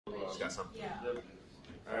She's got some. Yeah.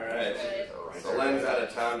 All right. So Len's out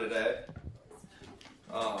of town today.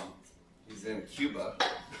 He's in Cuba.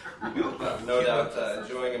 No doubt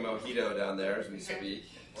enjoying a mojito down there as we speak.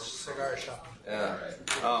 Cigar shop. Yeah.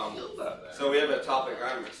 So we have a topic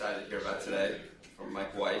I'm excited to hear about today from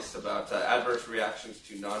Mike Weiss about adverse reactions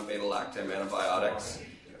to non-beta-lactam antibiotics.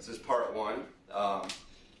 This is part one.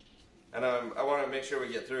 And I want to make sure we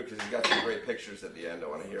get through because he's got some great pictures at the end I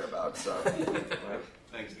want to hear about. So,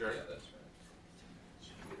 Thanks, Dirk.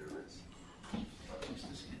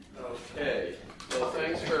 Okay. Well,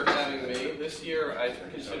 thanks for having me. This year I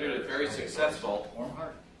considered it very successful.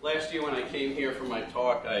 Last year when I came here for my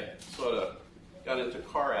talk, I sort of got into a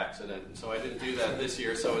car accident, and so I didn't do that this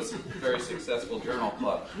year, so it's a very successful journal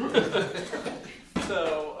club.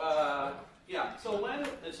 So Len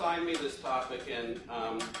assigned me this topic, and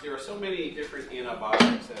there are so many different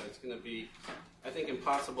antibiotics that it's going to be, I think,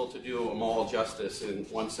 impossible to do them all justice in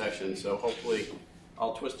one session, so hopefully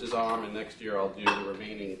I'll twist his arm, and next year I'll do the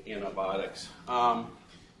remaining antibiotics.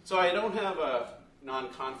 So I don't have a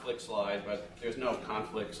non-conflict slide, but there's no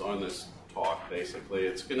conflicts on this talk, basically.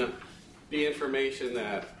 It's going to be information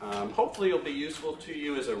that hopefully will be useful to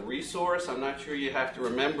you as a resource. I'm not sure you have to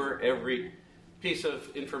remember every piece of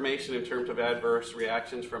information in terms of adverse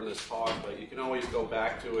reactions from this talk, but you can always go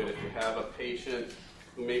back to it if you have a patient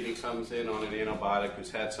who maybe comes in on an antibiotic who's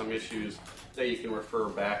had some issues that you can refer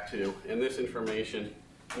back to. And this information,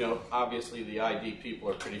 obviously the ID people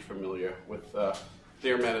are pretty familiar with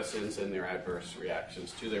their medicines and their adverse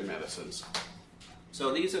reactions to their medicines.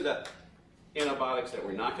 So these are the antibiotics that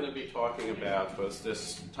we're not going to be talking about, because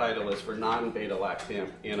this title is for non-beta-lactam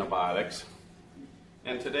antibiotics.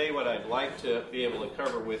 And today what I'd like to be able to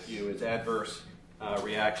cover with you is adverse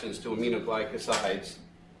reactions to aminoglycosides,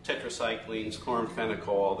 tetracyclines,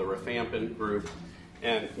 chloramphenicol, the rifampin group,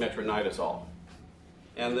 and metronidazole.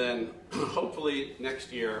 And then hopefully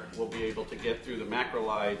next year we'll be able to get through the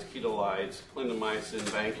macrolides, ketolides, clindamycin,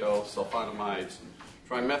 vanco, sulfonamides,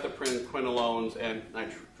 trimethoprim, quinolones, and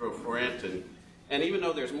nitrofurantoin. And even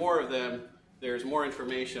though there's more of them, there's more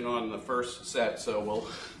information on the first set, so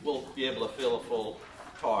we'll be able to fill a full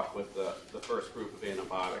talk with the first group of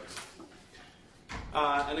antibiotics.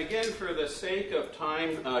 And again, for the sake of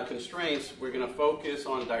time constraints, we're going to focus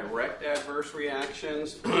on direct adverse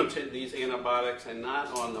reactions to these antibiotics and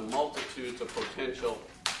not on the multitudes of potential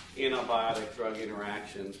antibiotic-drug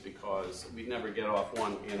interactions, because we'd never get off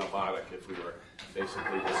one antibiotic if we were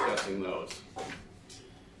basically discussing those.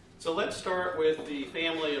 So let's start with the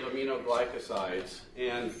family of aminoglycosides.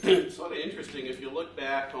 And it's sort of interesting, if you look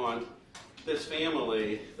back on this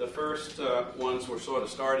family, the first ones were sort of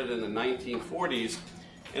started in the 1940s.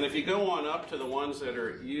 And if you go on up to the ones that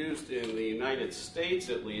are used in the United States,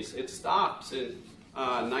 at least, it stops in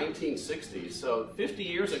 1960s. So 50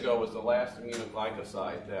 years ago was the last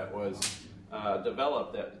aminoglycoside that was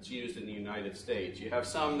developed that's used in the United States. You have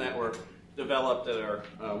some that were developed that are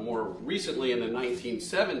more recently in the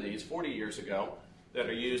 1970s, 40 years ago, that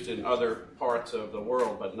are used in other parts of the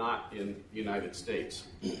world, but not in the United States.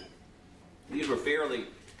 These were fairly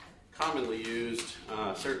commonly used,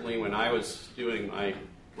 certainly when I was doing my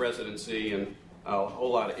residency, and a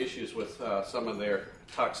whole lot of issues with some of their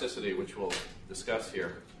toxicity, which we'll discuss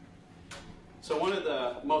here. So one of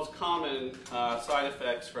the most common side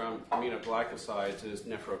effects from aminoglycosides is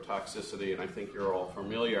nephrotoxicity, and I think you're all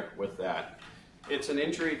familiar with that. It's an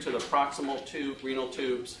injury to the proximal renal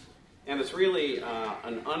tubes, and it's really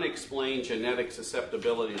an unexplained genetic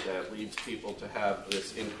susceptibility that leads people to have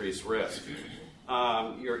this increased risk.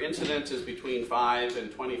 Your incidence is between 5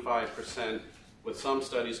 and 25%, with some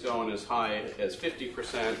studies going as high as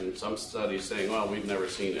 50%, and some studies saying, well, we've never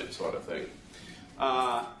seen it, sort of thing.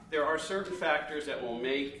 There are certain factors that will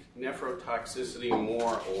make nephrotoxicity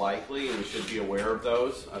more likely, and you should be aware of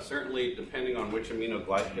those. Certainly, depending on which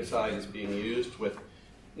aminoglycoside is being used, with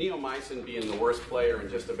neomycin being the worst player in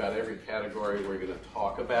just about every category we're going to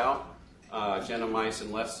talk about,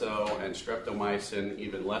 gentamicin less so, and streptomycin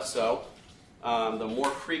even less so. The more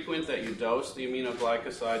frequent that you dose the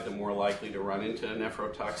aminoglycoside, the more likely to run into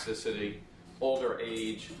nephrotoxicity. Older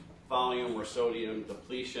age, volume or sodium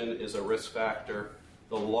depletion is a risk factor.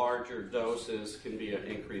 The larger doses can be an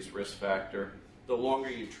increased risk factor. The longer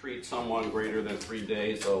you treat someone, greater than 3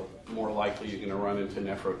 days, the more likely you're going to run into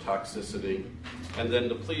nephrotoxicity. And then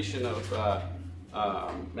depletion of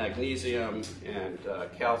magnesium and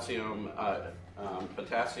calcium,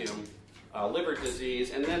 potassium, liver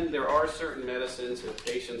disease. And then there are certain medicines that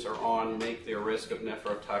patients are on make their risk of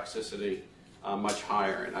nephrotoxicity much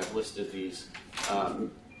higher. And I've listed these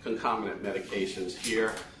concomitant medications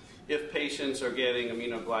here. if patients are getting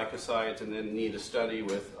aminoglycosides and then need a study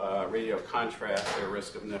with radiocontrast, their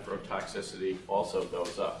risk of nephrotoxicity also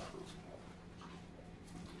goes up.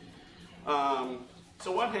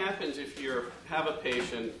 So what happens if you have a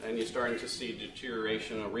patient and you're starting to see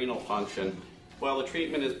deterioration of renal function? Well, the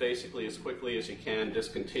treatment is basically as quickly as you can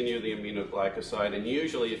discontinue the aminoglycoside, and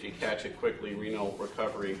usually if you catch it quickly, renal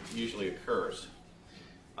recovery usually occurs.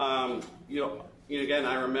 Again,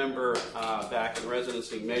 I remember back in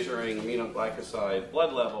residency measuring aminoglycoside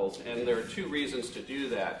blood levels, and there are two reasons to do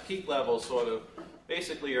that. Peak levels sort of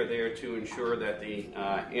basically are there to ensure that the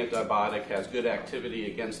antibiotic has good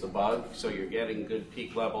activity against the bug, so you're getting good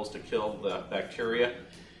peak levels to kill the bacteria.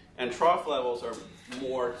 And trough levels are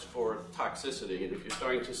more for toxicity, and if you're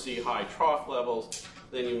starting to see high trough levels,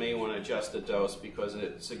 then you may want to adjust the dose because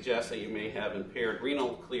it suggests that you may have impaired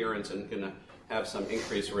renal clearance and going to have some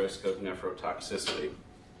increased risk of nephrotoxicity.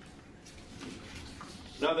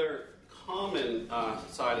 Another common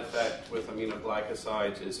side effect with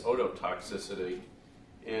aminoglycosides is ototoxicity.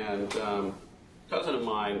 And a cousin of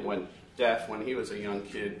mine went deaf when he was a young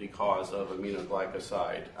kid because of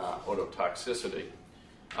aminoglycoside ototoxicity.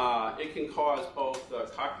 It can cause both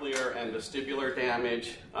cochlear and vestibular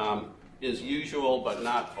damage, is usual but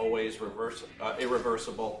not always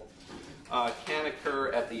irreversible. Can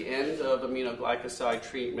occur at the end of aminoglycoside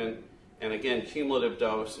treatment, and again, cumulative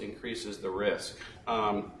dose increases the risk.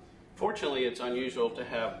 Fortunately, it's unusual to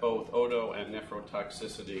have both oto and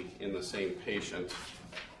nephrotoxicity in the same patient.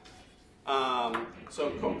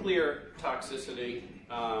 So cochlear toxicity,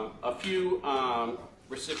 a few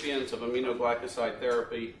recipients of aminoglycoside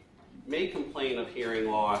therapy may complain of hearing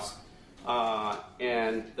loss,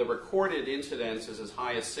 and the recorded incidence is as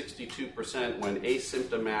high as 62% when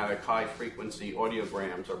asymptomatic high-frequency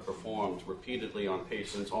audiograms are performed repeatedly on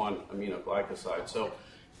patients on aminoglycoside. So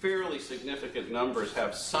fairly significant numbers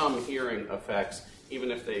have some hearing effects,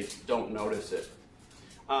 even if they don't notice it.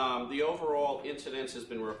 The overall incidence has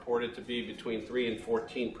been reported to be between 3 and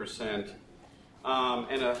 14%,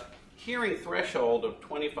 and a hearing threshold of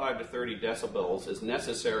 25 to 30 decibels is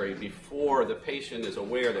necessary before the patient is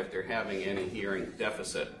aware that they're having any hearing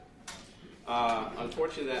deficit.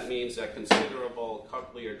 Unfortunately, that means that considerable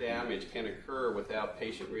cochlear damage can occur without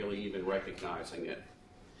patient really even recognizing it.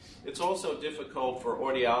 It's also difficult for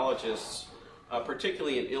audiologists,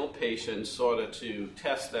 particularly in ill patients, sort of to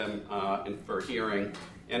test them for hearing,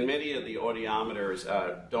 and many of the audiometers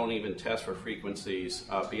don't even test for frequencies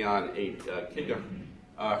beyond 8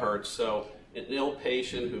 gigahertz. So an ill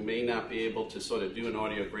patient who may not be able to sort of do an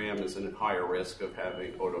audiogram is in higher risk of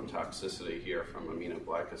having ototoxicity here from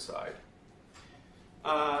aminoglycoside.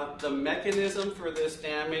 The mechanism for this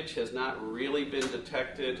damage has not really been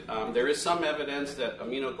detected. There is some evidence that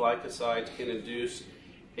aminoglycosides can induce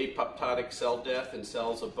apoptotic cell death in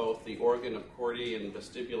cells of both the organ of Corti and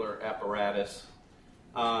vestibular apparatus.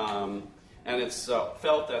 And it's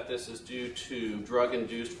felt that this is due to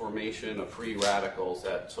drug-induced formation of free radicals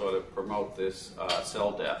that sort of promote this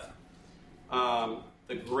cell death.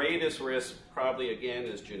 The greatest risk probably, again,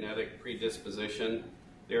 is genetic predisposition.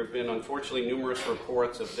 There have been, unfortunately, numerous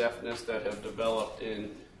reports of deafness that have developed in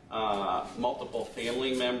multiple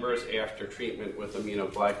family members after treatment with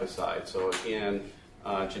aminoglycoside. So again,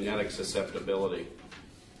 genetic susceptibility.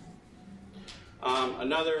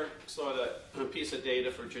 Another sort of piece of data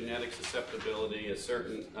for genetic susceptibility is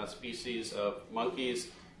certain species of monkeys.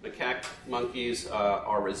 Macaque monkeys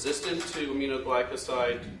are resistant to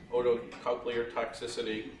aminoglycoside otocochlear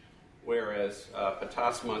toxicity, whereas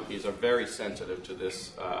patas monkeys are very sensitive to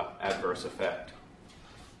this adverse effect.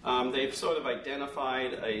 They've sort of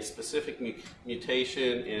identified a specific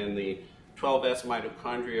mutation in the 12S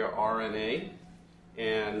mitochondria RNA,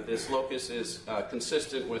 and this locus is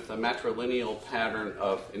consistent with the matrilineal pattern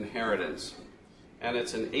of inheritance. And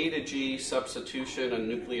it's an A to G substitution, a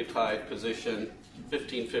nucleotide position,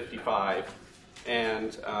 1555.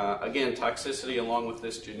 And again, toxicity along with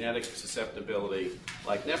this genetic susceptibility,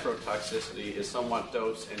 like nephrotoxicity, is somewhat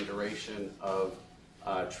dose and duration of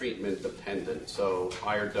treatment dependent. So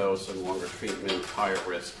higher dose and longer treatment, higher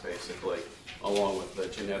risk basically, along with the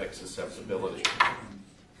genetic susceptibility.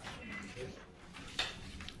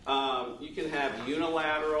 You can have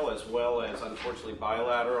unilateral as well as, unfortunately,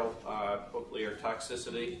 bilateral cochlear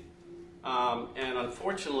toxicity. And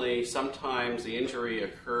unfortunately, sometimes the injury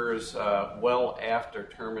occurs well after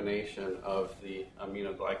termination of the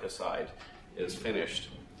aminoglycoside is finished.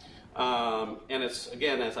 And it's,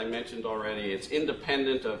 again, as I mentioned already, it's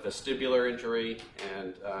independent of vestibular injury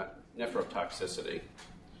and nephrotoxicity.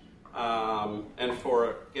 And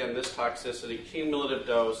for, again, this toxicity, cumulative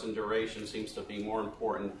dose and duration seems to be more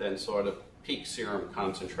important than sort of peak serum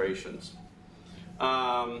concentrations.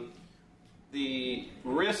 The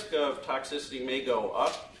risk of toxicity may go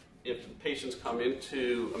up if patients come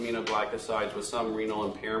into aminoglycosides with some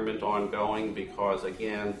renal impairment ongoing because,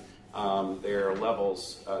 again, their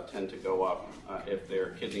levels tend to go up if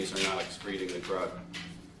their kidneys are not excreting the drug.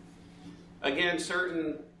 Again,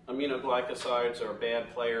 certain aminoglycosides are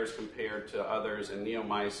bad players compared to others, and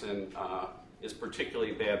neomycin is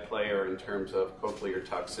particularly bad player in terms of cochlear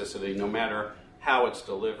toxicity, no matter how it's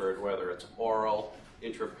delivered, whether it's oral,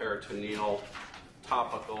 intraperitoneal,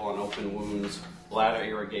 topical on open wounds, bladder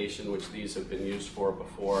irrigation, which these have been used for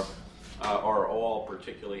before, are all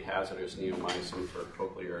particularly hazardous neomycin for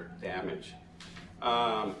cochlear damage.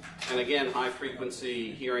 And again,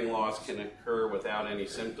 high-frequency hearing loss can occur without any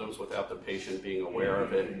symptoms, without the patient being aware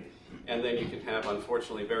of it. And then you can have,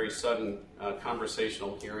 unfortunately, very sudden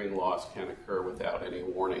conversational hearing loss can occur without any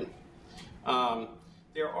warning.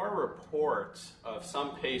 There are reports of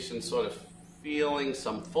some patients sort of feeling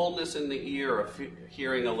some fullness in the ear or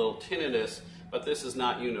hearing a little tinnitus, but this is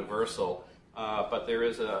not universal. But there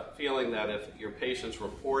is a feeling that if your patients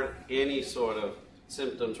report any sort of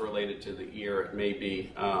symptoms related to the ear, it may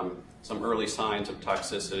be some early signs of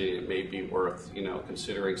toxicity. It may be worth,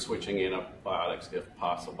 considering switching antibiotics if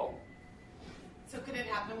possible. So could it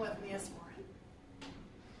happen with Neosporin?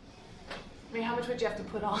 I mean, how much would you have to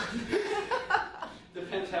put on?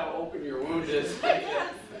 Depends how open your wound is.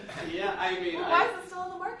 Yeah, I mean. Well, why is it still on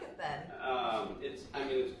the market then? It's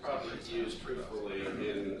probably used truthfully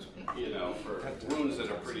in, for wounds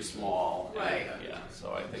that are pretty small. Right. Yeah,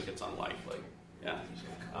 so I think it's unlikely. Yeah.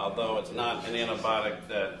 Although it's not an antibiotic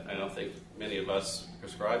that I don't think many of us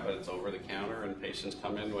prescribe, but it's over the counter and patients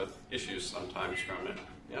come in with issues sometimes from it.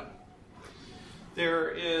 Yeah. There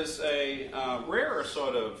is a rare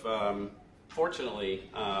sort of, fortunately,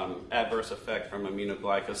 adverse effect from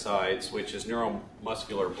aminoglycosides, which is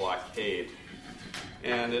neuromuscular blockade.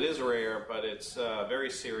 And it is rare, but it's very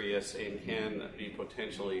serious and can be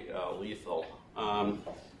potentially lethal.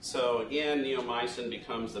 So again, neomycin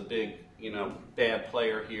becomes the big, bad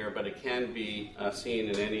player here, but it can be seen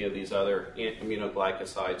in any of these other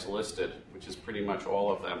aminoglycosides listed, which is pretty much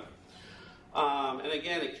all of them. And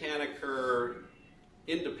again, it can occur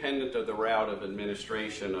independent of the route of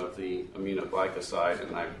administration of the aminoglycoside,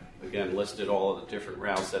 and I've again listed all of the different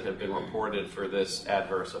routes that have been reported for this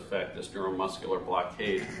adverse effect, this neuromuscular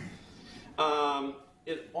blockade.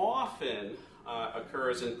 It often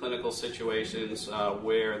occurs in clinical situations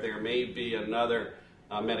where there may be another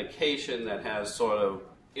medication that has sort of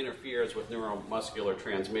interferes with neuromuscular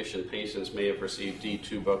transmission. Patients may have received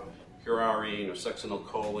D-tubocurarine or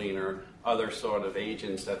succinylcholine or other sort of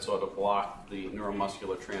agents that sort of block the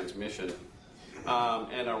neuromuscular transmission.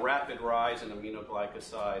 And a rapid rise in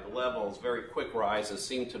aminoglycoside levels, very quick rises,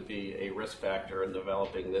 seem to be a risk factor in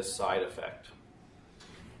developing this side effect.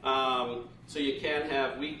 So you can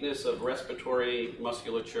have weakness of respiratory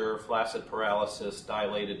musculature, flaccid paralysis,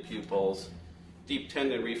 dilated pupils. Deep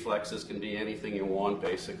tendon reflexes can be anything you want,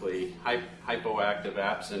 basically. Hypoactive,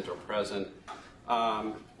 absent, or present.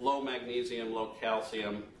 Low magnesium, low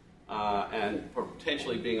calcium, and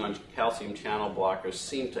potentially being on calcium channel blockers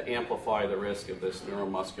seem to amplify the risk of this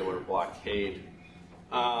neuromuscular blockade.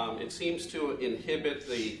 It seems to inhibit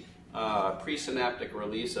the presynaptic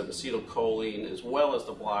release of acetylcholine as well as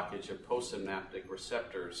the blockage of postsynaptic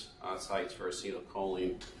receptors sites for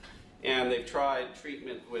acetylcholine. And they've tried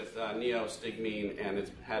treatment with neostigmine, and it's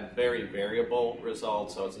had very variable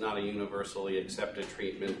results, so it's not a universally accepted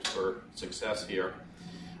treatment for success here.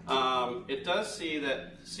 It does seem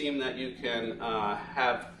that you can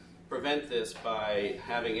prevent this by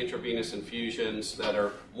having intravenous infusions that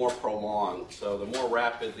are more prolonged. So the more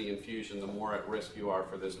rapid the infusion, the more at risk you are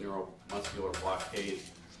for this neuromuscular blockade.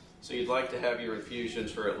 So you'd like to have your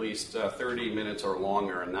infusions for at least 30 minutes or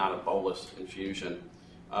longer and not a bolus infusion.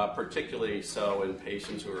 Particularly so in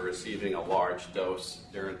patients who are receiving a large dose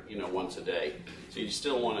during, once a day. So you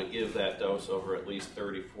still want to give that dose over at least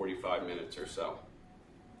 30, 45 minutes or so.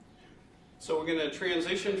 So we're going to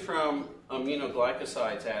transition from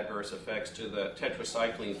aminoglycosides adverse effects to the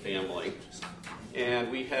tetracycline family. And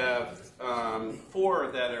we have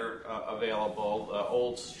 4 that are available. The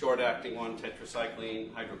old short-acting one,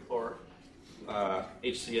 tetracycline, hydrochloric,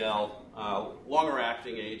 HCl,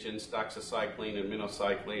 longer-acting agents, doxycycline and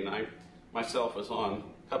minocycline. I myself was on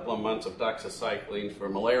a couple of months of doxycycline for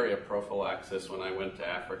malaria prophylaxis when I went to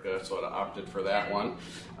Africa, sort of opted for that one.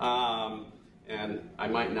 And I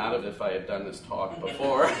might not have if I had done this talk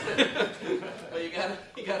before. But you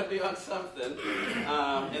got to be on something.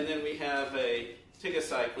 And then we have a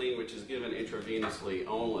tigecycline, which is given intravenously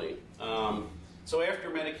only. So after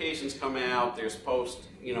medications come out, there's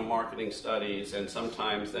marketing studies, and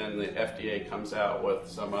sometimes then the FDA comes out with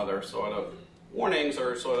some other sort of warnings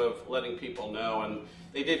or sort of letting people know. And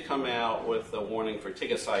they did come out with a warning for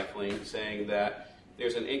tigecycline, saying that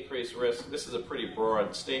there's an increased risk. This is a pretty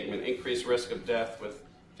broad statement: increased risk of death with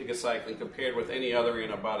tigecycline compared with any other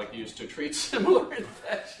antibiotic used to treat similar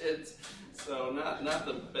infections. So not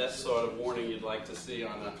the best sort of warning you'd like to see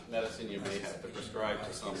on a medicine you may have to prescribe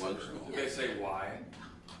to someone. Did they say why?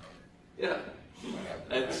 Yeah.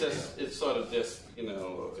 It's sort of just,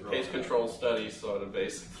 case control studies sort of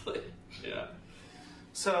basically. Yeah.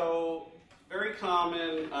 So very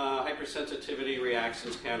common hypersensitivity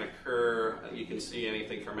reactions can occur. You can see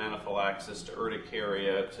anything from anaphylaxis to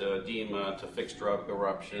urticaria to edema to fixed drug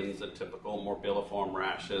eruptions, the typical morbilliform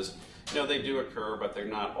rashes. They do occur, but they're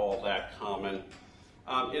not all that common.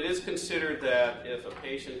 It is considered that if a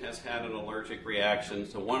patient has had an allergic reaction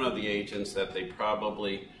to one of the agents, that they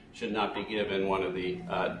probably should not be given one of the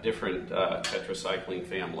different tetracycline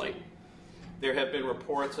family. There have been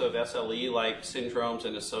reports of SLE-like syndromes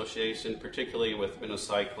in association, particularly with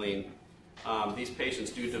minocycline. These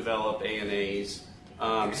patients do develop ANAs.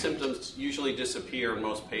 Symptoms usually disappear in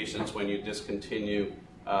most patients when you discontinue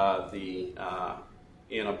the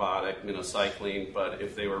antibiotic minocycline, but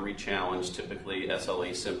if they were rechallenged, typically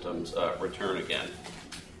SLE symptoms return again.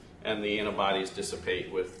 And the antibodies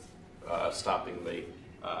dissipate with stopping the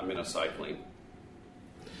minocycline.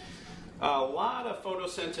 A lot of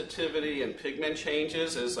photosensitivity and pigment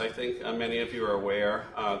changes, as I think many of you are aware.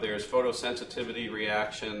 There's photosensitivity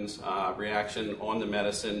reactions, reaction on the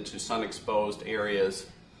medicine to sun-exposed areas,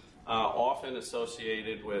 often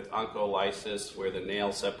associated with oncholysis, where the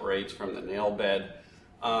nail separates from the nail bed.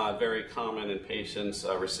 Very common in patients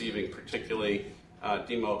receiving particularly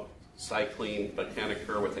democycline, but can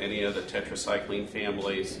occur with any of the tetracycline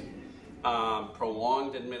families.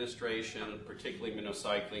 Prolonged administration, particularly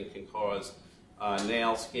minocycline, can cause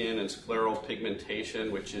nail, skin, and scleral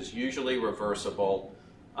pigmentation, which is usually reversible,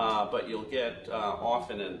 but you'll get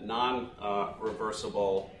often a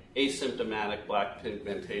non-reversible asymptomatic black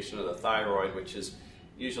pigmentation of the thyroid, which is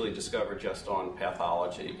usually discovered just on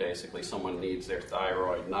pathology. Basically, someone needs their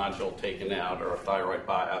thyroid nodule taken out or a thyroid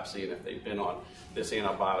biopsy, and if they've been on this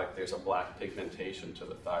antibiotic, there's a black pigmentation to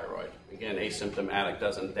the thyroid. Again, asymptomatic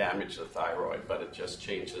doesn't damage the thyroid, but it just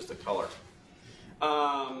changes the color.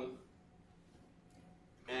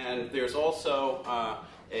 And there's also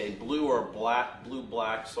a blue or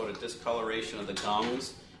blue-black sort of discoloration of the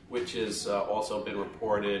gums, which has also been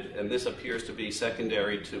reported, and this appears to be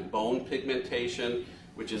secondary to bone pigmentation,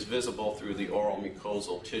 which is visible through the oral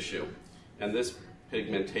mucosal tissue. And this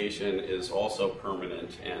pigmentation is also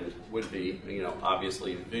permanent and would be,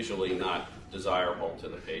 obviously visually not desirable to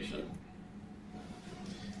the patient.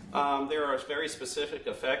 There are very specific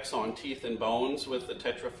effects on teeth and bones with the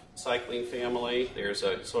tetracycline family. There's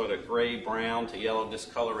a sort of gray-brown to yellow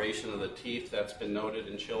discoloration of the teeth that's been noted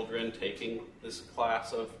in children taking this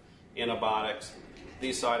class of antibiotics.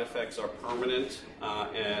 These side effects are permanent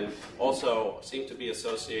and also seem to be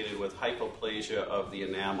associated with hypoplasia of the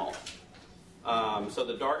enamel. So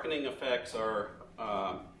the darkening effects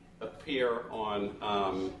appear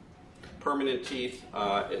on permanent teeth.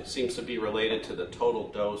 It seems to be related to the total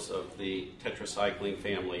dose of the tetracycline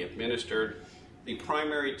family administered. The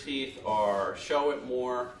primary teeth show it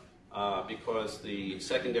more because the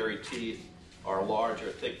secondary teeth are larger,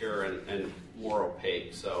 thicker, and more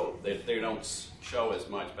opaque. So they don't show as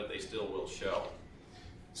much, but they still will show.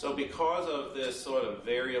 So because of this sort of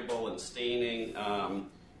variable and staining,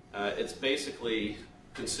 it's basically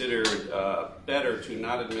considered better to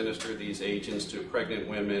not administer these agents to pregnant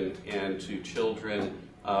women and to children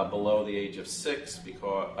below the age of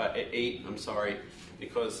 8,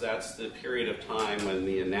 because that's the period of time when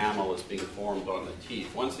the enamel is being formed on the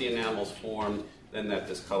teeth. Once the enamel is formed, then that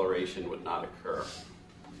discoloration would not occur.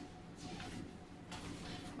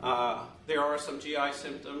 There are some GI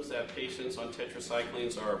symptoms that patients on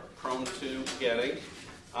tetracyclines are prone to getting,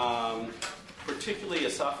 particularly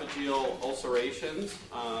esophageal ulcerations,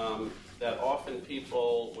 that often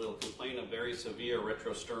people will complain of very severe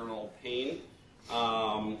retrosternal pain.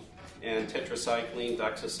 And tetracycline,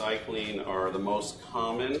 doxycycline are the most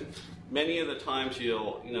common. Many of the times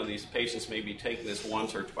these patients may be taking this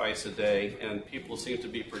once or twice a day, and people seem to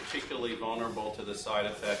be particularly vulnerable to the side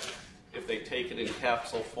effect if they take it in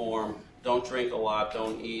capsule form. Don't drink a lot,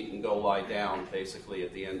 don't eat, and go lie down, basically,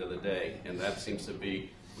 at the end of the day. And that seems to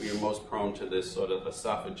be where you're most prone to this sort of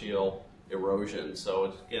esophageal erosion.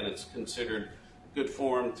 So, again, it's considered good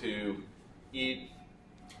form to eat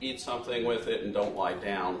eat something with it and don't lie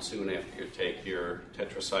down soon after you take your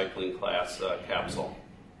tetracycline class capsule.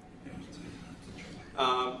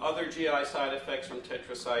 Other GI side effects from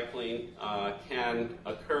tetracycline can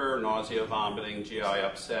occur: nausea, vomiting, GI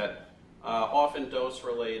upset, often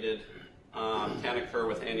dose-related, can occur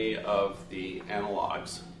with any of the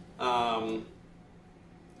analogs.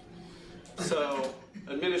 So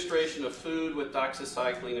administration of food with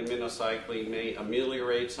doxycycline and minocycline may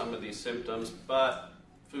ameliorate some of these symptoms, but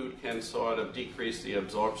food can sort of decrease the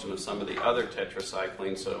absorption of some of the other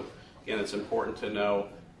tetracyclines. So again, it's important to know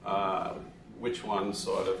which ones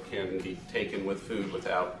sort of can be taken with food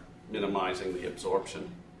without minimizing the absorption.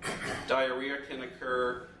 Diarrhea can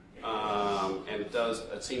occur, and it does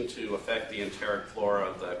seem to affect the enteric flora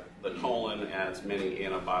of the colon, as many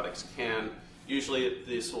antibiotics can. Usually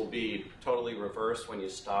this will be totally reversed when you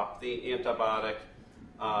stop the antibiotic,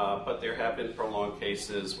 but there have been prolonged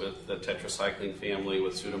cases with the tetracycline family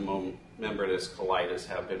with pseudomembranous colitis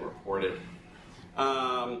have been reported.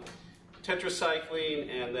 Tetracycline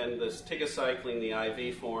and then this tigecycline, the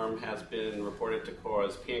IV form, has been reported to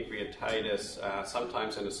cause pancreatitis,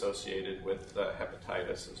 sometimes associated with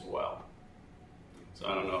hepatitis as well. So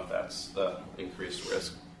I don't know if that's the increased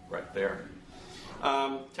risk right there.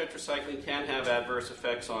 Tetracycline can have adverse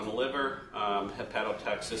effects on the liver.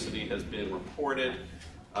 Hepatotoxicity has been reported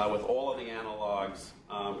with all of the analogs.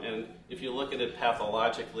 And if you look at it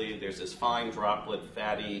pathologically, there's this fine droplet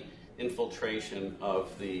fatty infiltration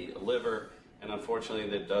of the liver, and unfortunately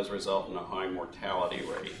that does result in a high mortality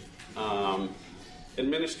rate.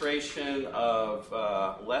 Administration of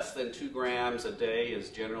less than 2 grams a day is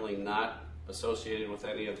generally not associated with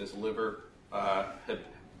any of this liver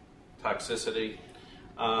toxicity,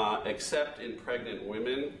 except in pregnant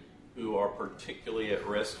women who are particularly at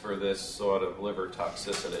risk for this sort of liver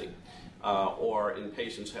toxicity, or in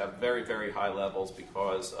patients who have very, very high levels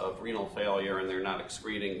because of renal failure and they're not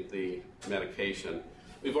excreting the medication.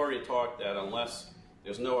 We've already talked that unless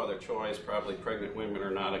there's no other choice, probably pregnant women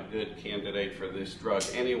are not a good candidate for this drug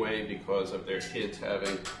anyway because of their kids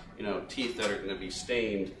having, teeth that are going to be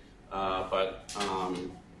stained, but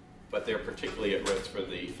they're particularly at risk for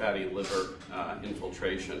the fatty liver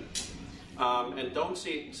infiltration. And don't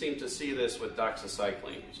seem to see this with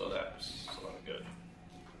doxycycline, so that's sort of good.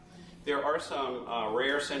 There are some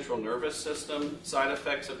rare central nervous system side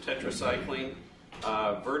effects of tetracycline.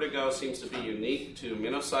 Vertigo seems to be unique to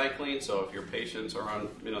minocycline, so if your patients are on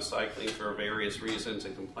minocycline for various reasons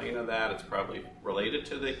and complain of that, it's probably related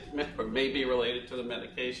to or may be related to the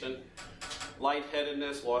medication.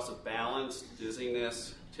 Lightheadedness, loss of balance,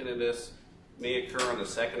 dizziness, tinnitus may occur on the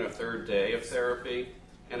 2nd or 3rd day of therapy.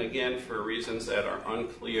 And again, for reasons that are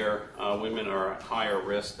unclear, women are at higher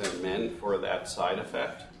risk than men for that side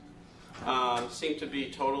effect. Seem to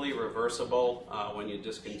be totally reversible when you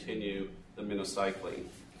discontinue the minocycline.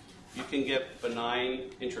 You can get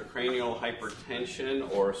benign intracranial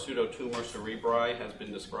hypertension or pseudotumor cerebri has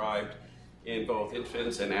been described in both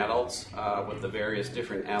infants and adults with the various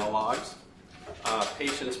different analogs.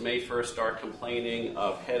 Patients may first start complaining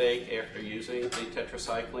of headache after using the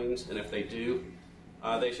tetracyclines, and if they do,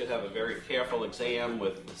 they should have a very careful exam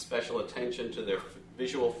with special attention to their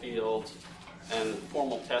visual fields and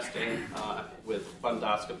formal testing with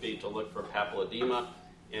fundoscopy to look for papilledema,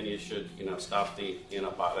 and you should stop the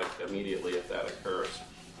antibiotic immediately if that occurs.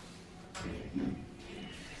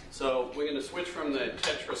 So we're going to switch from the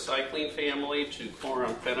tetracycline family to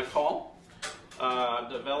chloramphenicol.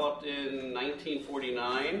 Developed in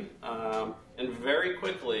 1949 and very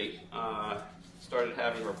quickly started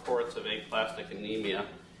having reports of aplastic anemia.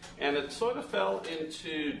 And it sort of fell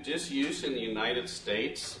into disuse in the United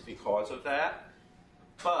States because of that.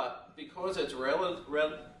 But because it's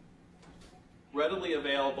readily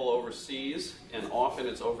available overseas, and often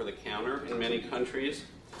it's over the counter in many countries,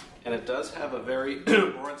 and it does have a very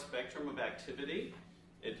broad spectrum of activity.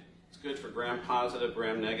 It's good for gram-positive,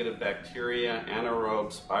 gram-negative bacteria,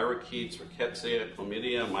 anaerobes, spirochetes, rickettsia,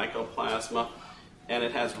 chlamydia, mycoplasma, and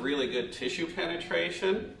it has really good tissue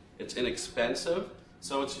penetration. It's inexpensive,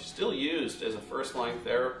 so it's still used as a first-line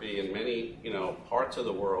therapy in many, parts of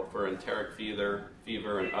the world for enteric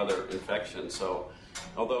fever and other infections. So,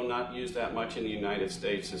 although not used that much in the United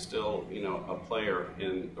States, it's still, a player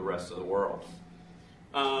in the rest of the world.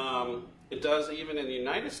 It does, even in the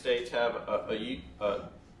United States, have a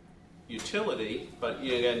utility, but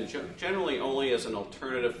again, generally only as an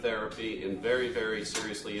alternative therapy in very, very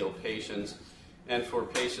seriously ill patients and for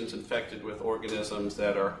patients infected with organisms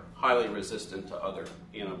that are highly resistant to other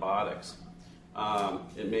antibiotics.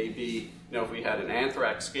 It may be, if we had an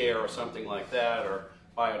anthrax scare or something like that, or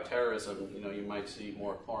bioterrorism, you might see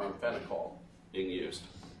more chloramphenicol. being used.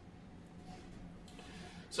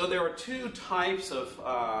 So there are two types of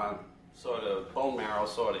sort of bone marrow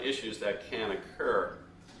sort of issues that can occur.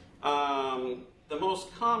 The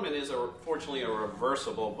most common is, fortunately, a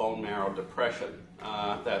reversible bone marrow depression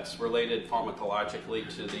that's related pharmacologically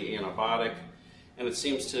to the antibiotic, and it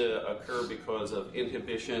seems to occur because of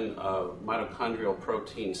inhibition of mitochondrial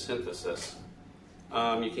protein synthesis.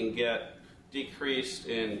 You can get decreased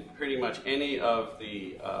in pretty much any of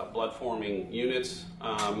the blood-forming units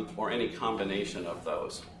or any combination of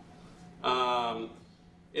those.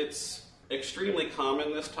 It's extremely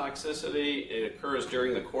common, this toxicity. It occurs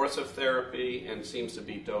during the course of therapy and seems to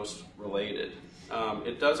be dose-related.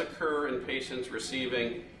 It does occur in patients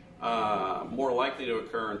receiving, more likely to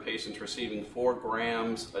occur in patients receiving 4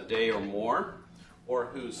 grams a day or more, or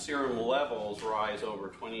whose serum levels rise over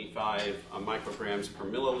 25 micrograms per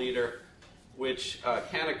milliliter, which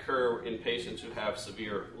can occur in patients who have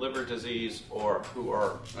severe liver disease or who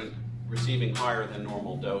are receiving higher than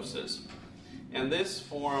normal doses. And this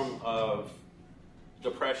form of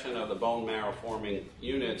depression of the bone marrow forming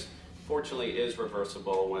units, fortunately, is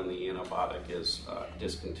reversible when the antibiotic is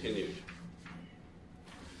discontinued.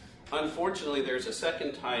 Unfortunately, there's a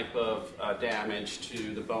second type of damage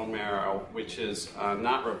to the bone marrow which is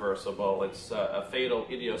not reversible. It's a fatal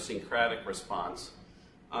idiosyncratic response.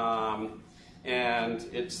 And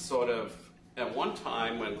it's sort of, at one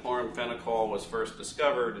time when chloramphenicol was first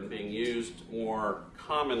discovered and being used more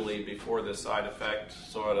commonly before this side effect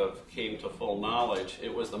sort of came to full knowledge,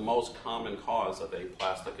 it was the most common cause of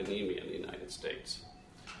aplastic anemia in the United States.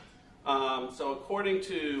 So according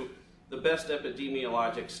to the best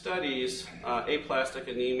epidemiologic studies, aplastic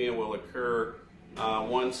anemia will occur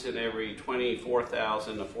once in every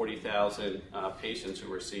 24,000 to 40,000 patients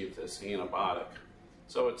who receive this antibiotic.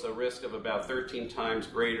 So it's a risk of about 13 times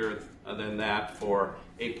greater than that for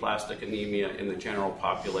aplastic anemia in the general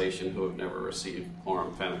population who have never received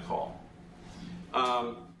chloramphenicol.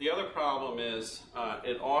 The other problem is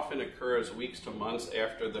it often occurs weeks to months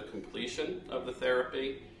after the completion of the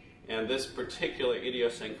therapy, and this particular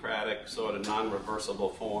idiosyncratic sort of non-reversible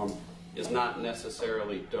form is not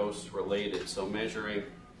necessarily dose-related, so measuring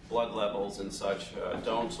blood levels and such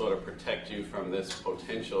don't sort of protect you from this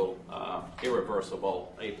potential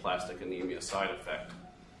irreversible aplastic anemia side effect.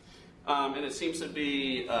 And it seems to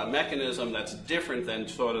be a mechanism that's different than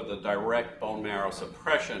sort of the direct bone marrow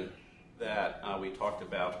suppression that we talked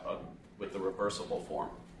about with the reversible form.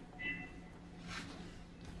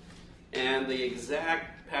 And the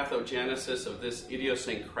exact pathogenesis of this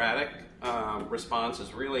idiosyncratic response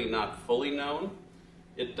is really not fully known.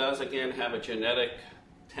 It does, again, have a genetic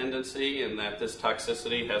tendency in that this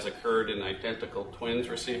toxicity has occurred in identical twins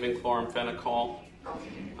receiving chloramphenicol.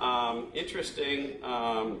 Interesting,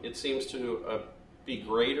 it seems to be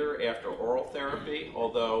greater after oral therapy,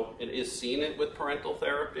 although it is seen with parental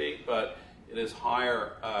therapy, but it is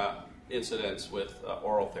higher incidence with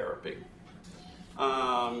oral therapy.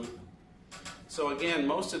 So again,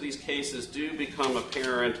 most of these cases do become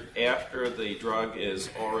apparent after the drug is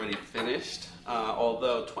already finished,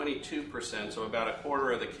 although 22%, so about a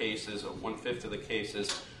quarter of the cases, or 1/5 of the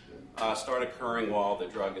cases, start occurring while the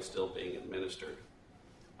drug is still being administered.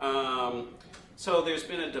 So there's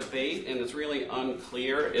been a debate, and it's really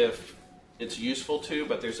unclear if it's useful to,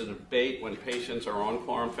 but there's a debate when patients are on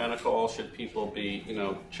chloramphenicol, should people be,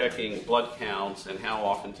 checking blood counts and how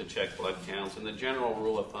often to check blood counts. And the general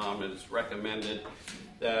rule of thumb is recommended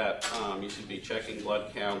that you should be checking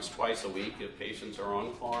blood counts twice a week if patients are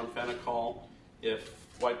on chloramphenicol. If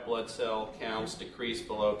white blood cell counts decrease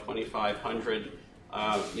below 2,500,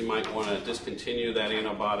 you might want to discontinue that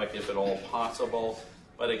antibiotic if at all possible.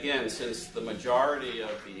 But again, since the majority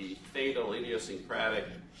of the fatal idiosyncratic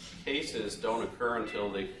cases don't occur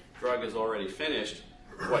until the drug is already finished,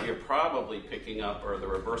 what you're probably picking up are the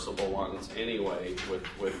reversible ones anyway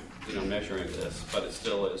with measuring this, but it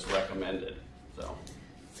still is recommended. So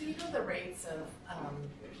you know the rates of,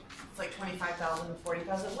 it's like 25,000,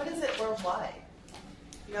 40,000. What is it worldwide?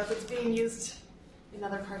 If it's being used in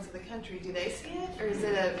other parts of the country, do they see it? Or is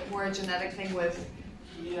it a more genetic thing with?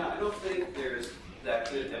 Yeah, I don't think there's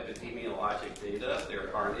that good epidemiologic data.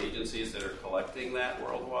 There aren't agencies that are collecting that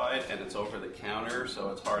worldwide, and it's over the counter,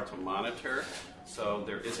 so it's hard to monitor. So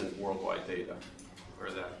there isn't worldwide data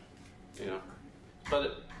for that.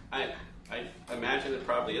 But I imagine it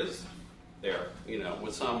probably is there.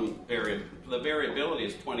 With some the variability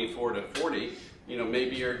is 24 to 40.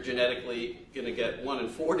 Maybe you're genetically going to get 1 in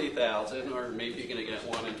 40,000, or maybe you're going to get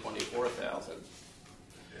 1 in 24,000.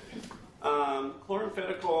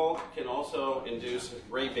 Chloramphenicol can also induce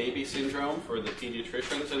Ray baby syndrome for the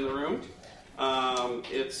pediatricians in the room.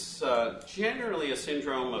 It's generally a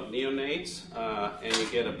syndrome of neonates, and you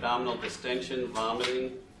get abdominal distension,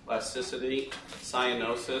 vomiting, plasticity,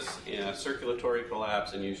 cyanosis, and circulatory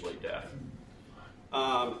collapse, and usually death.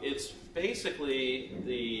 It's basically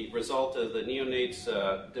the result of the neonate's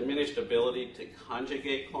diminished ability to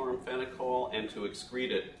conjugate chloramphenicol and to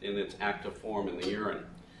excrete it in its active form in the urine.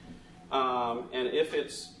 And if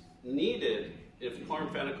it's needed, if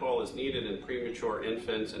chloramphenicol is needed in premature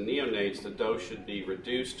infants and neonates, the dose should be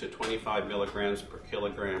reduced to 25 milligrams per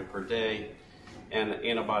kilogram per day, and the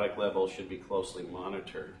antibiotic levels should be closely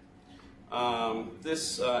monitored.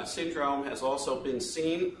 This syndrome has also been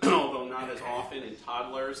seen, although not as often, in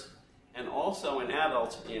toddlers and also in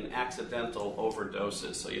adults in accidental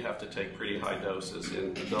overdoses. So you have to take pretty high doses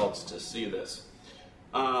in adults to see this.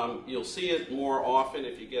 You'll see it more often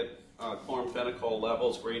if you get chloramphenicol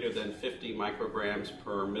levels greater than 50 micrograms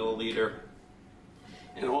per milliliter,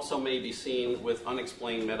 and also may be seen with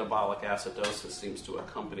unexplained metabolic acidosis seems to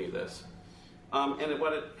accompany this. And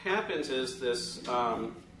what happens is this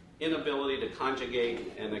inability to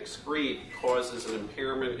conjugate and excrete causes an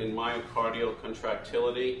impairment in myocardial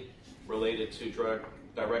contractility related to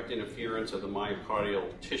direct interference of the myocardial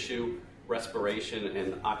tissue, respiration,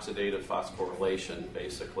 and oxidative phosphorylation,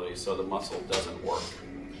 basically, so the muscle doesn't work.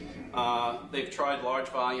 They've tried large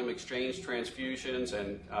volume exchange transfusions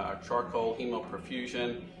and charcoal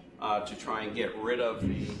hemoperfusion to try and get rid of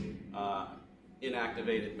the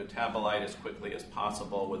inactivated metabolite as quickly as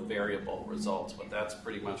possible with variable results, but that's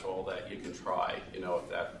pretty much all that you can try, if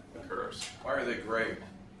that occurs. Why are they gray?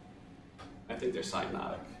 I think they're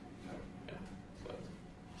cyanotic. Yeah. So,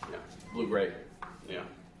 yeah. Blue-gray. Yeah.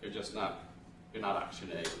 They're just not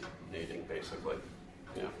oxygenating, basically.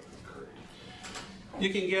 Yeah. You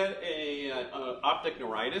can get an optic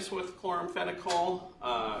neuritis with chloramphenicol,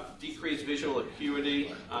 decreased visual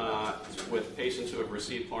acuity with patients who have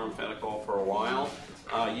received chloramphenicol for a while.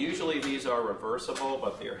 Usually these are reversible,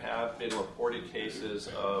 but there have been reported cases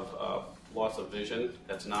of loss of vision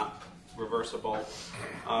that's not reversible.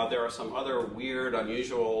 There are some other weird,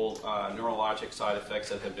 unusual neurologic side effects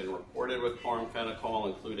that have been reported with chloramphenicol,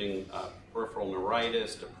 including peripheral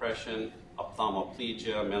neuritis, depression,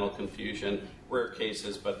 ophthalmoplegia, mental confusion. Rare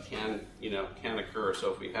cases, but can occur.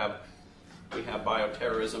 So if we have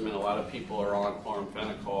bioterrorism and a lot of people are on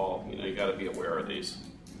chloramphenicol, you got to be aware of these.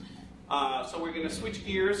 So we're going to switch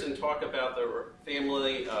gears and talk about the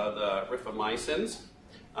family of the rifamycins.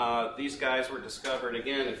 These guys were discovered,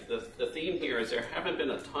 again, the theme here is there haven't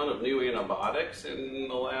been a ton of new antibiotics in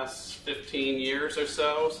the last 15 years or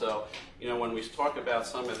so. So, when we talk about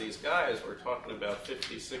some of these guys, we're talking about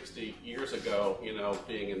 50, 60 years ago,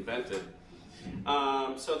 being invented.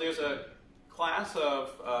 So there's a class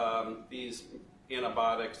of these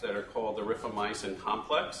antibiotics that are called the rifamycin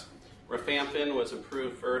complex. Rifampin was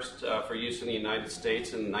approved first for use in the United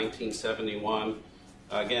States in 1971.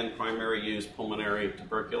 Again, primary use pulmonary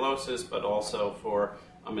tuberculosis, but also for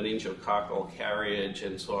meningococcal carriage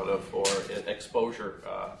and sort of for exposure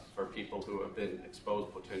for people who have been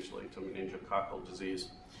exposed potentially to meningococcal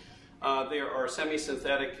disease. There are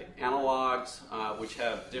semi-synthetic analogs which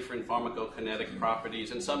have different pharmacokinetic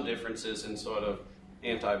properties and some differences in sort of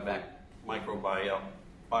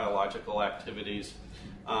antimicrobiological activities.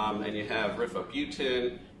 And you have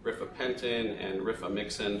rifabutin, rifapentin, and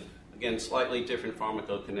rifamycin. Again, slightly different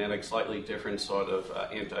pharmacokinetics, slightly different sort of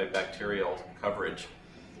antibacterial coverage.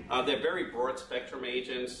 They're very broad spectrum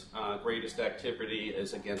agents. Greatest activity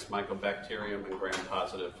is against Mycobacterium and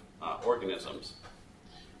gram-positive organisms.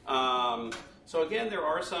 So again, there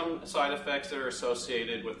are some side effects that are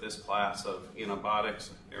associated with this class of antibiotics.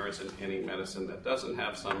 There isn't any medicine that doesn't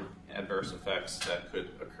have some adverse effects that could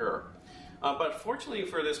occur. But fortunately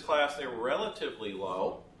for this class, they're relatively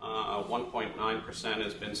low. 1.9%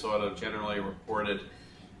 has been sort of generally reported.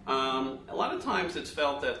 A lot of times it's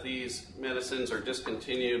felt that these medicines are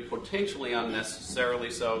discontinued, potentially unnecessarily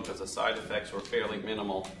so, because the side effects were fairly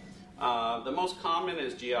minimal. The most common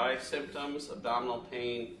is GI symptoms, abdominal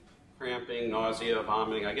pain, cramping, nausea,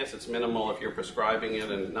 vomiting. I guess it's minimal if you're prescribing it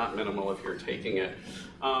and not minimal if you're taking it.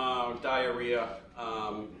 Diarrhea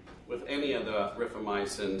with any of the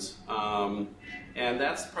rifamycins. And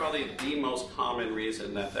that's probably the most common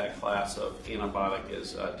reason that that class of antibiotic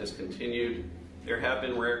is discontinued. There have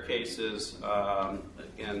been rare cases,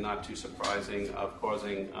 again, not too surprising, of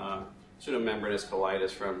causing pseudomembranous colitis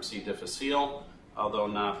from C. difficile, although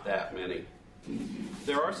not that many.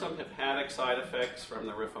 There are some hepatic side effects from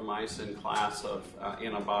the rifamycin class of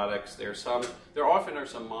antibiotics. There often are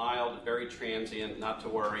some mild, very transient, not to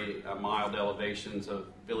worry, mild elevations of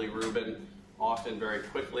bilirubin, often very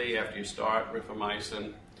quickly after you start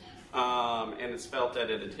rifamycin. and it's felt that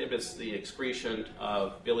it inhibits the excretion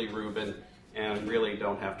of bilirubin, and really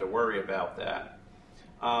don't have to worry about that.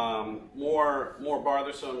 More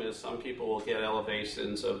bothersome is some people will get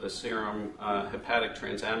elevations of the serum hepatic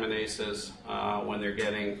transaminases when they're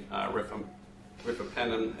getting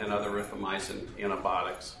rifampicin and other rifamycin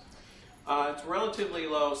antibiotics. It's relatively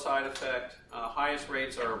low side effect. Highest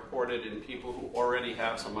rates are reported in people who already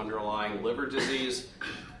have some underlying liver disease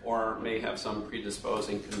or may have some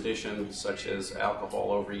predisposing condition such as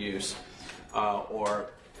alcohol overuse or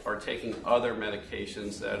are taking other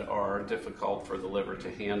medications that are difficult for the liver to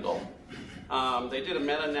handle. They did a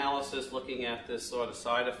meta-analysis looking at this sort of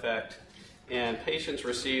side effect, and patients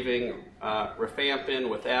receiving rifampin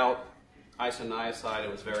without isoniazid,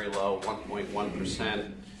 it was very low,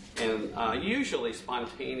 1.1%, and usually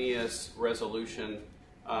spontaneous resolution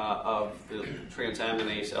of the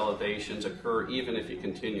transaminase elevations occur even if you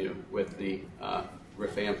continue with the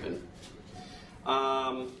rifampin.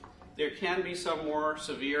 There can be some more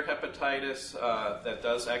severe hepatitis that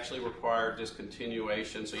does actually require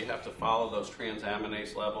discontinuation, so you have to follow those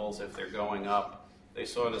transaminase levels. If they're going up, they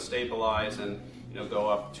sort of stabilize and go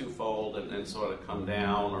up twofold and then sort of come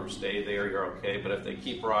down or stay there, you're okay. But if they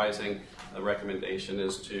keep rising, the recommendation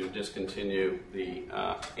is to discontinue the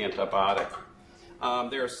antibiotic.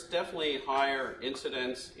 There's definitely higher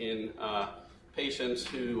incidence in patients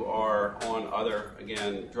who are on other,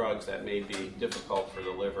 again, drugs that may be difficult for the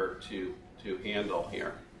liver to handle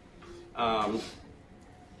here.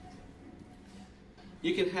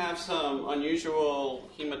 You can have some unusual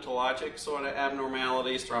hematologic sort of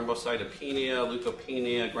abnormalities. Thrombocytopenia,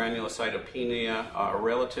 leukopenia, granulocytopenia are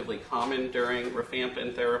relatively common during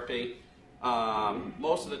rifampin therapy.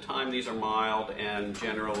 Most of the time these are mild and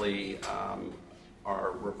generally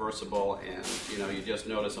are reversible, and you just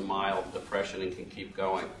notice a mild depression and can keep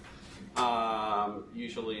going.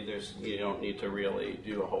 Usually you don't need to really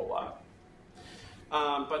do a whole lot.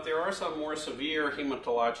 But there are some more severe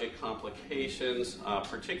hematologic complications,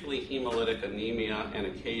 particularly hemolytic anemia and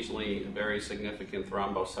occasionally very significant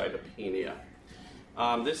thrombocytopenia.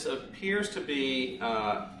 This appears to be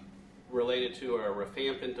related to a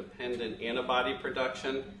rifampin-dependent antibody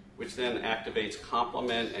production, which then activates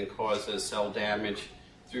complement and causes cell damage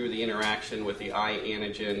through the interaction with the I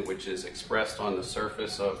antigen, which is expressed on the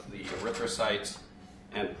surface of the erythrocytes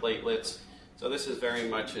and platelets. So this is very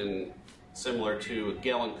much similar to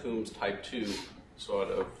Galen-Coombs type 2 sort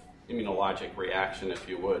of immunologic reaction, if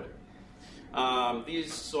you would.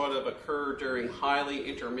 These sort of occur during highly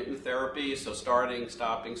intermittent therapy, so starting,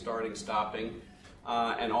 stopping,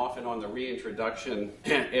 and often on the reintroduction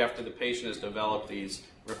after the patient has developed these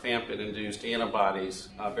rifampin-induced antibodies,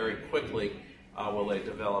 very quickly will they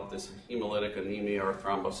develop this hemolytic anemia or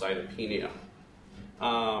thrombocytopenia.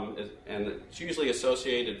 And it's usually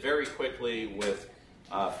associated very quickly with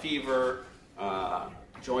fever,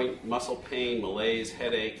 joint muscle pain, malaise,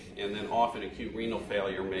 headache, and then often acute renal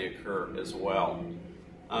failure may occur as well.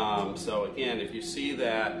 So again, if you see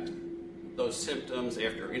those symptoms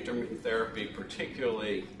after intermittent therapy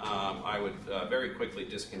particularly, I would very quickly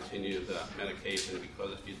discontinue the medication,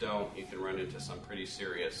 because if you don't, you can run into some pretty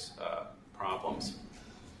serious problems.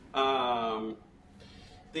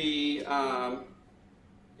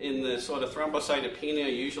 In the sort of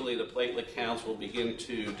thrombocytopenia, usually the platelet counts will begin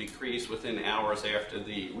to decrease within hours after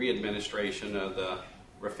the readministration of the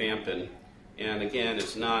rifampin. And again,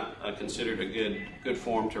 it's not considered a good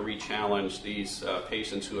form to re-challenge these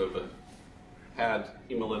patients who have had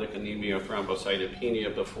hemolytic anemia or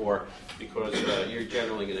thrombocytopenia before, because you're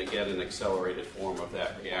generally going to get an accelerated form of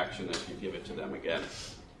that reaction if you give it to them again.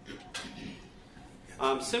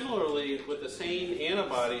 Similarly, with the same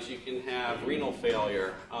antibodies, you can have renal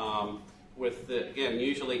failure with, again,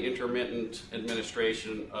 usually intermittent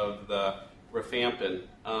administration of the rifampin.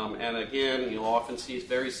 And again, you'll often see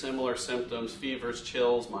very similar symptoms: fevers,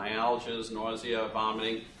 chills, myalgias, nausea,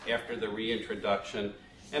 vomiting after the reintroduction.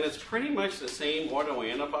 And it's pretty much the same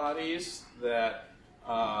autoantibodies that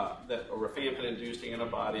rifampin-induced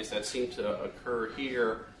antibodies that seem to occur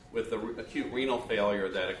here with the acute renal failure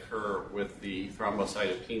that occur with the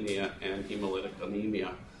thrombocytopenia and hemolytic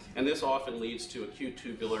anemia. And this often leads to acute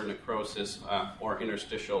tubular necrosis or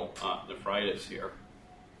interstitial nephritis here.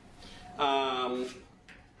 So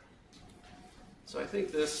I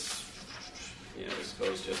think this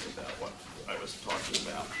goes just about what I was talking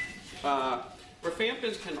about.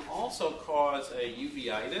 Rifampins can also cause a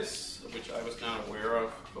uveitis, which I was not aware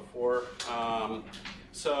of before.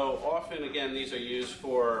 So often often, again, these are used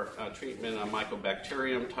for treatment of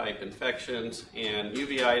mycobacterium-type infections, and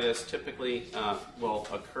uveitis typically will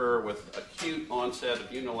occur with acute onset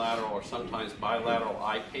of unilateral or sometimes bilateral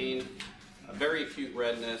eye pain, very acute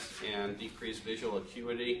redness, and decreased visual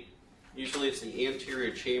acuity. Usually it's the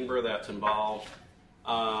anterior chamber that's involved.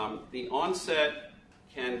 The onset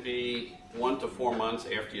can be 1 to 4 months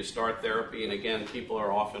after you start therapy, and again, people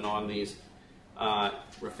are often on these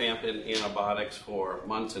rifampin antibiotics for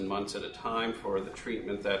months and months at a time for the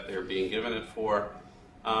treatment that they're being given it for.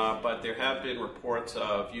 But there have been reports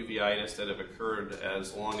of uveitis that have occurred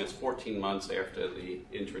as long as 14 months after the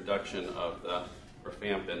introduction of the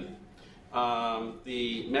rifampin.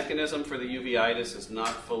 The mechanism for the uveitis is not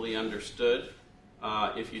fully understood.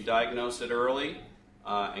 If you diagnose it early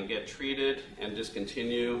and get treated and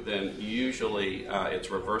discontinue, then usually it's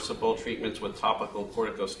reversible. Treatments with topical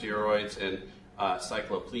corticosteroids and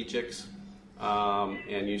cycloplegics,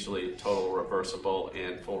 and usually total reversible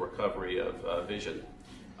and full recovery of vision.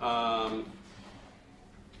 I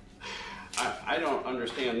don't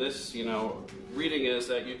understand this, reading is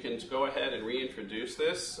that you can go ahead and reintroduce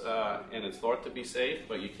this, and it's thought to be safe,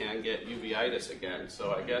 but you can get uveitis again.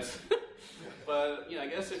 So I guess, but I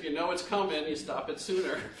guess if you know it's coming, you stop it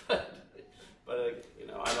sooner. but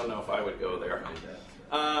I don't know if I would go there.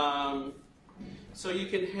 So you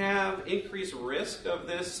can have increased risk of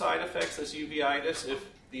this side effects, this uveitis, if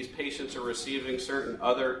these patients are receiving certain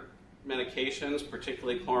other medications,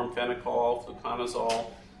 particularly chloramphenicol,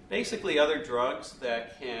 fluconazole, basically other drugs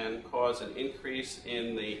that can cause an increase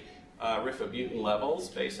in the rifabutin levels,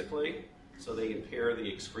 basically, so they impair the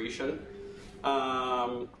excretion.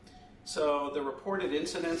 So the reported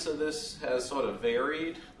incidence of this has sort of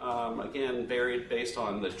varied, again, varied based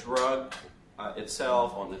on the drug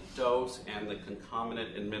itself, on the dose, and the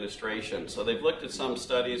concomitant administration. So they've looked at some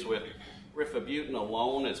studies with rifabutin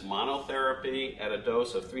alone as monotherapy at a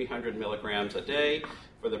dose of 300 milligrams a day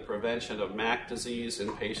for the prevention of MAC disease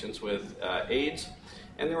in patients with AIDS.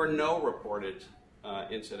 And there were no reported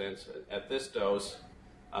incidents at this dose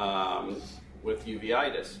with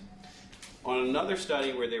uveitis. On another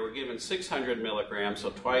study where they were given 600 milligrams,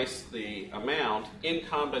 so twice the amount, in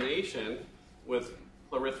combination with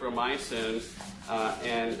clarithromycin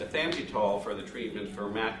and ethambutol for the treatment for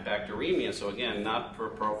MAC bacteremia. So again, not for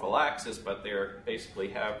prophylaxis, but they basically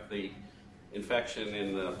have the infection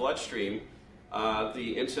in the bloodstream.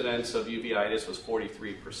 The incidence of uveitis was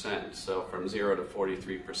 43%, so from 0 to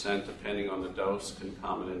 43%, depending on the dose,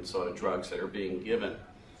 concomitant sort of drugs that are being given.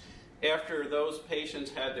 After those patients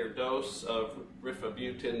had their dose of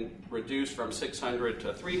rifabutin reduced from 600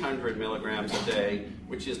 to 300 milligrams a day,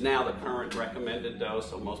 which is now the current recommended dose,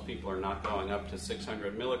 so most people are not going up to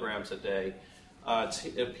 600 milligrams a day,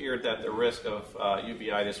 it appeared that the risk of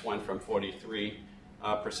uveitis went from 43%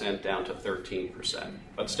 down to 13%,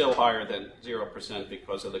 but still higher than 0%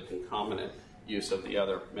 because of the concomitant use of the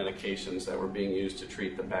other medications that were being used to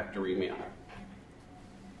treat the bacteremia.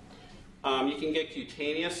 You can get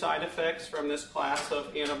cutaneous side effects from this class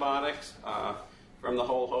of antibiotics, from the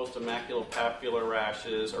whole host of maculopapular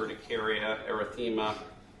rashes, urticaria, erythema,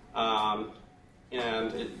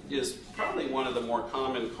 and it is probably one of the more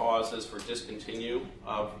common causes for discontinue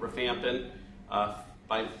of rifampin.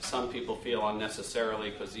 By some people feel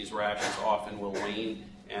unnecessarily because these rashes often will wane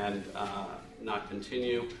and not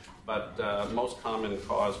continue, but most common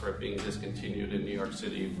cause for it being discontinued in New York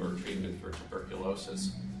City for treatment for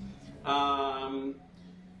tuberculosis.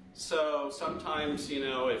 So sometimes,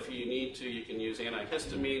 if you need to, you can use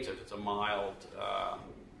antihistamines if it's a mild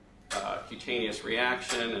cutaneous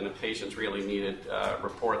reaction, and if patients really needed,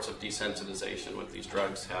 reports of desensitization with these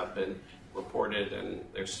drugs have been reported, and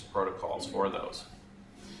there's protocols for those.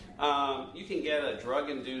 You can get a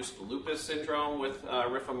drug-induced lupus syndrome with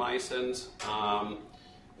rifamycins,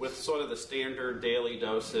 with sort of the standard daily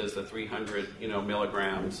doses, the 300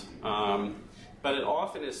 milligrams. But it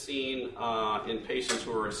often is seen in patients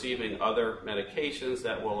who are receiving other medications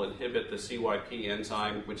that will inhibit the CYP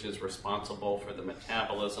enzyme, which is responsible for the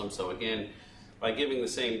metabolism. So again, by giving the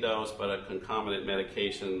same dose but a concomitant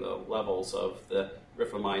medication, the levels of the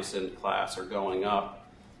rifamycin class are going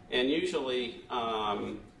up. And usually,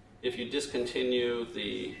 if you discontinue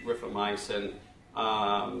the rifamycin,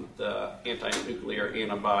 the anti-nuclear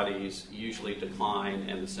antibodies usually decline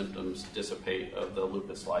and the symptoms dissipate of the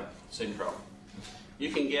lupus-like syndrome. You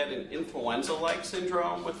can get an influenza-like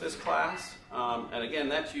syndrome with this class, and again,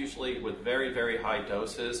 that's usually with very, very high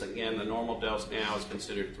doses. Again, the normal dose now is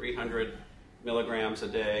considered 300 milligrams a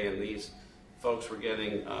day, and these folks were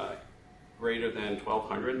getting greater than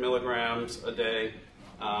 1,200 milligrams a day.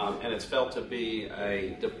 and it's felt to be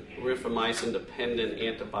a rifamycin-dependent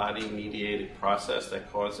antibody-mediated process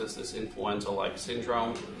that causes this influenza-like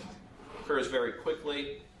syndrome. Occurs very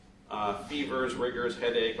quickly. Fevers, rigors,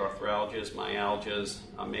 headache, arthralgias, myalgias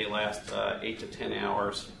may last 8 to 10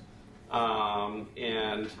 hours.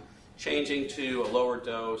 And changing to a lower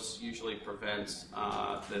dose usually prevents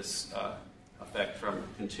this effect from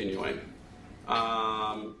continuing.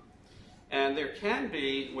 And there can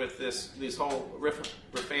be, with these whole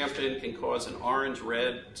rifampin can cause an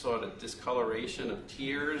orange-red sort of discoloration of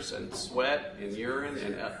tears and sweat and urine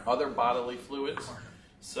and other bodily fluids.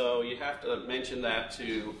 So you have to mention that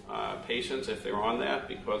to patients if they're on that,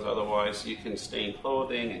 because otherwise you can stain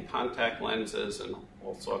clothing and contact lenses and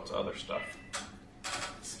all sorts of other stuff.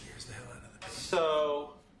 Scares the hell out of the patient.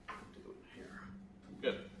 So,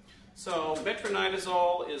 good. So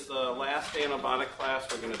metronidazole is the last antibiotic class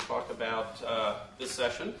we're going to talk about this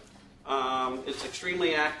session. It's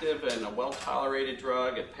extremely active and a well-tolerated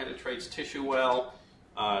drug. It penetrates tissue well.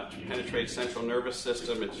 It penetrates central nervous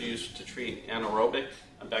system. It's used to treat anaerobic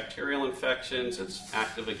bacterial infections. It's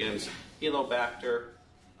active against Helicobacter,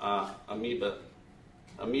 amoeba,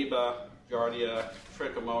 Giardia,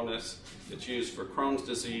 Trichomonas. It's used for Crohn's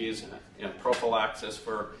disease, prophylaxis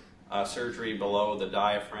for surgery below the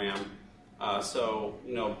diaphragm. So,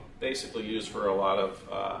 basically used for a lot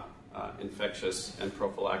of infectious and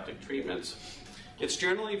prophylactic treatments. It's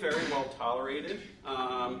generally very well tolerated.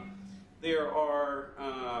 There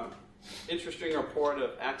are interesting report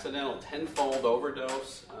of accidental tenfold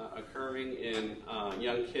overdose occurring in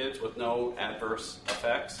young kids with no adverse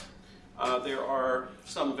effects. There are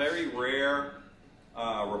some very rare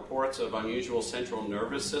reports of unusual central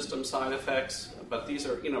nervous system side effects, but these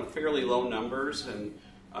are fairly low numbers, and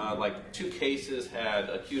like 2 cases had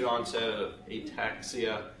acute onset of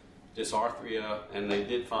ataxia, dysarthria, and they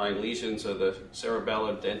did find lesions of the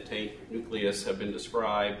cerebellodentate nucleus have been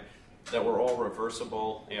described that were all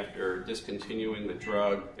reversible after discontinuing the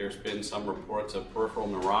drug. There's been some reports of peripheral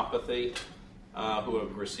neuropathy who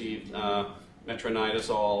have received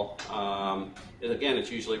metronidazole. Again, it's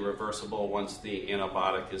usually reversible once the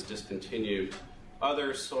antibiotic is discontinued.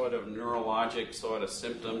 Other sort of neurologic sort of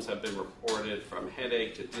symptoms have been reported, from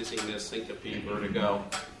headache to dizziness, syncope, vertigo,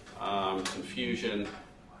 confusion.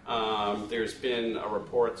 There's been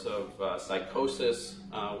reports of psychosis,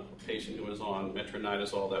 a patient who was on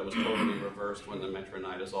metronidazole that was totally reversed when the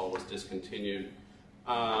metronidazole was discontinued.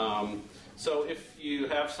 So if you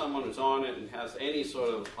have someone who's on it and has any sort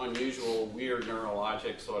of unusual, weird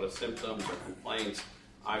neurologic sort of symptoms or complaints,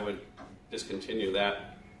 I would discontinue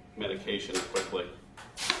that medication quickly.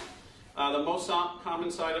 The most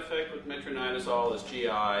common side effect with metronidazole is GI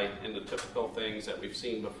and the typical things that we've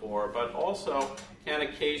seen before, but also can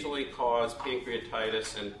occasionally cause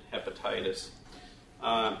pancreatitis and hepatitis.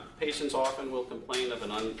 Patients often will complain of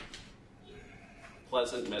an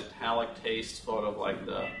unpleasant metallic taste, sort of like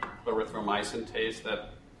the erythromycin taste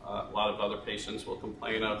that a lot of other patients will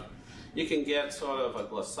complain of. You can get sort of a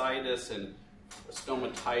glossitis and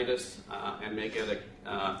stomatitis and may get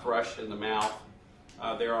a thrush in the mouth.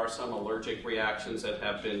 There are some allergic reactions that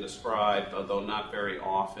have been described, although not very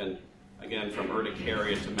often. Again, from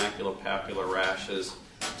urticaria to maculopapular rashes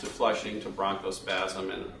to flushing to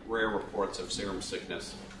bronchospasm and rare reports of serum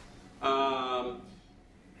sickness.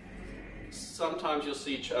 Sometimes you'll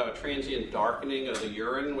see transient darkening of the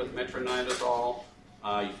urine with metronidazole.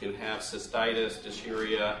 You can have cystitis,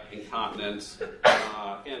 dysuria, incontinence.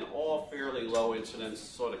 Again, all fairly low incidence,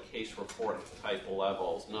 sort of case report type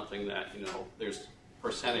levels. Nothing that, there's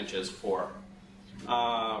percentages for.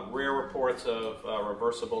 Rare reports of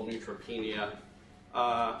reversible neutropenia.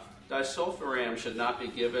 Disulfiram should not be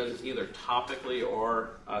given either topically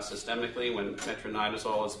or systemically when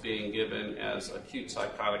metronidazole is being given, as acute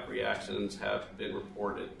psychotic reactions have been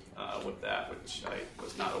reported with that, which I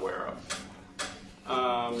was not aware of.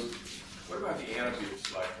 What about the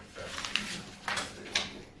antibiotic effect?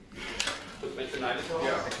 With metronidazole?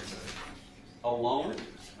 Yeah. Alone?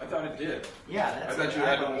 I thought it did. Yeah, that's I thought you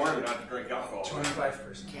had to warn them not to drink alcohol.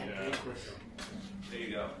 25% can't drink with them. There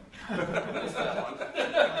you go. Missed that one.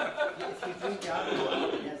 If you drink alcohol,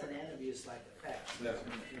 it has an antibiotic effect. Yes.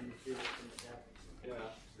 In the physical methods. Yeah.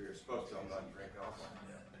 So you're supposed to tell them not to drink alcohol.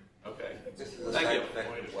 Okay. This is the Thank side you. effect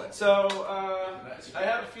of what? So I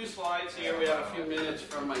have a few slides here. We have a few minutes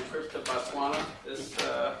from my trip to Botswana this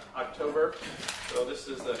October. So this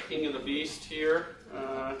is the king of the beast here,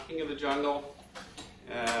 king of the jungle,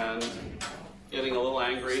 and getting a little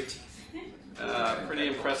angry. Pretty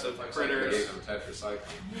impressive critters.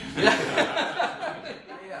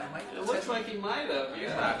 Yeah, It looks like he might have.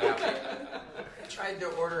 Yeah. tried to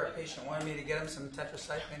order, a patient wanted me to get him some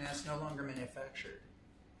tetracycline, and it's no longer manufactured.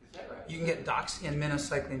 Is that right? You can get doxy and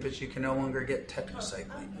minocycline, but you can no longer get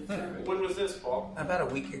tetracycline. When was this, Paul? About a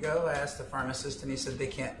week ago, I asked the pharmacist, and he said they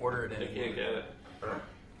can't order it They anymore. can't get it.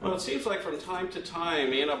 Well, it seems like from time to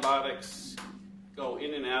time, antibiotics go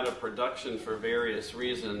in and out of production for various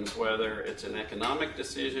reasons, whether it's an economic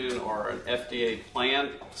decision or an FDA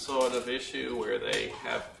plant sort of issue where they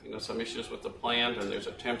have some issues with the plant and there's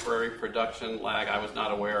a temporary production lag. I was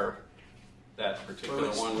not aware of that particular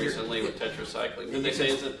one recently with tetracycline. Did they say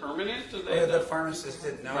is it permanent? The pharmacist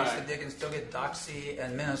didn't know. He Right. said they can still get doxy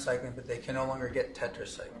and minocycline, but they can no longer get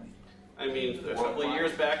tetracycline. I mean, a couple of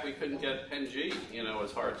years back we couldn't get Pen-G. It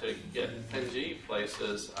was hard to get Pen-G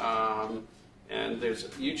places. And there's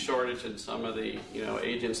a huge shortage in some of the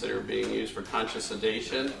agents that are being used for conscious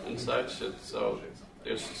sedation and such. And so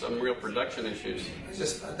there's some real production issues. I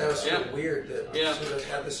just thought that was so weird that you Yeah. should have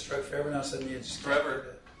had this drug forever, now suddenly you just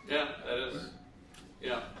Forever. Yeah, that is.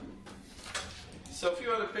 Yeah. So a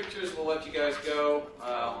few other pictures. We'll let you guys go.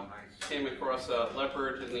 Came across a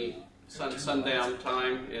leopard in the sundown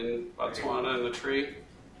time in Botswana in the tree.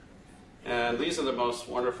 And these are the most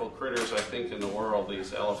wonderful critters, I think, in the world,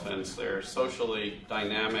 these elephants. They're socially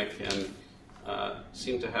dynamic and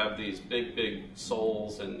seem to have these big, big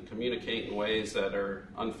souls and communicate in ways that are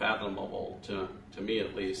unfathomable, to me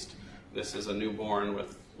at least. This is a newborn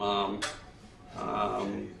with mom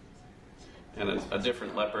and a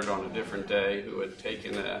different leopard on a different day who had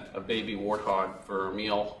taken a baby warthog for a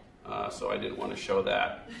meal. So I didn't want to show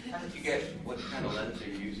that. How did you get, what kind of lens are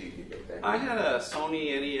you using to get that? I had a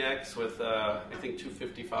Sony NEX with, I think,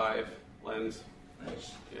 255 lens.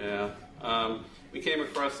 Nice. Yeah. We came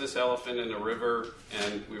across this elephant in a river,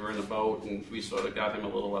 and we were in a boat, and we sort of got him a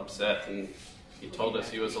little upset, and he told us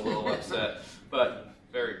he was a little upset. But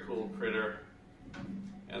very cool critter.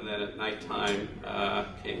 And then at nighttime,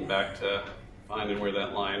 came back to finding where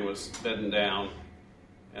that lion was bedding down.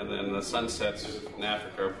 And then the sunsets in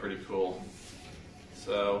Africa are pretty cool.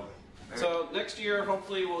 So next year,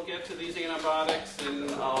 hopefully, we'll get to these antibiotics, and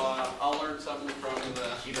I'll learn something from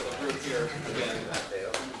the group here again.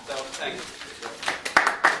 So thanks.